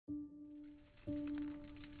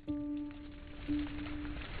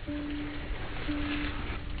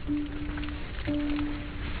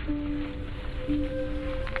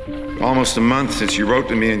Almost a month since you wrote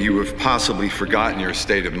to me, and you have possibly forgotten your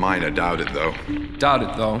state of mind. I doubt it, though. Doubt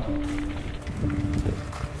it, though.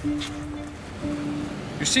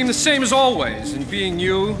 You seem the same as always, and being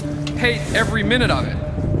you, hate every minute of it.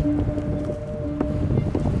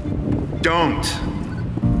 Don't.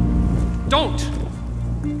 Don't.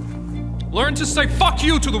 Learn to say fuck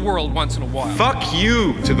you to the world once in a while. Fuck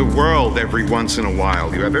you to the world every once in a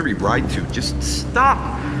while. You have every right to. Just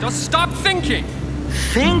stop. Just stop thinking.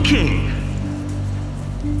 Thinking.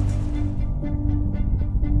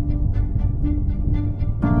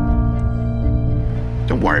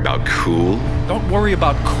 Don't worry about cool. Don't worry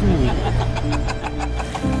about cool.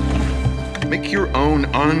 Make your own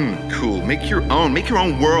uncool. Make your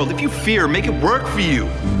own world. If you fear, make it work for you.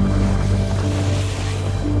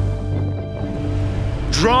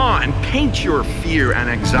 Draw and paint your fear and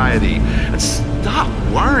anxiety, and stop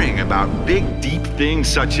worrying about big, deep things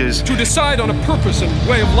such as... To decide on a purpose and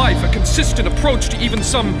way of life, a consistent approach to even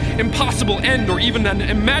some impossible end or even an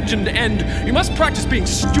imagined end, you must practice being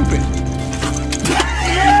stupid.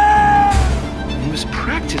 You must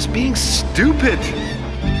practice being stupid.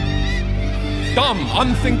 Dumb,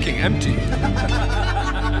 unthinking, empty.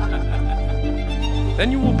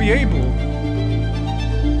 Then you will be able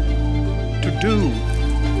to do.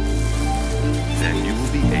 Then you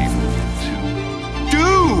will be able to do!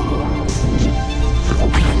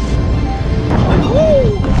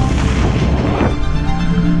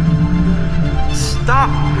 Stop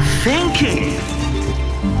thinking!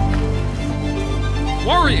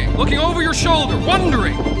 Worrying, looking over your shoulder,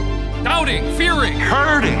 wondering, doubting, fearing.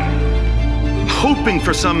 Hurting! Hoping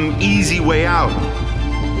for some easy way out.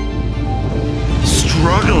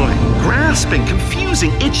 Struggling, grasping,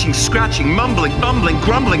 confusing, itching, scratching, mumbling, bumbling,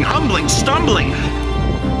 grumbling, humbling, stumbling.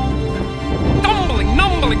 Stumbling,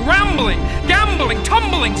 numbling, rambling, gambling,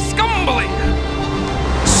 tumbling, scumbling.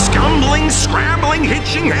 Scumbling, scrambling,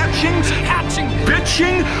 hitching, hatching,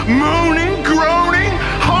 bitching, moaning, groaning,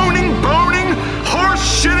 honing, boning,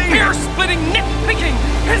 horse-shitting, hair-splitting, nitpicking,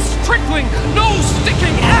 piss-trickling,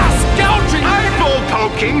 nose-sticking, ass-gouging, eyeball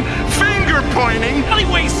poking, finger-pointing,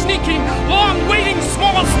 alleyway sneaking, long-waiting,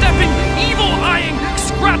 small-stepping, evil-eyeing,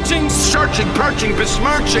 scratching, searching, perching,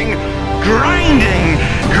 besmirching, grinding,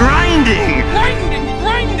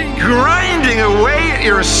 grinding away at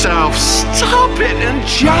yourself. Stop it and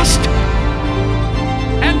just...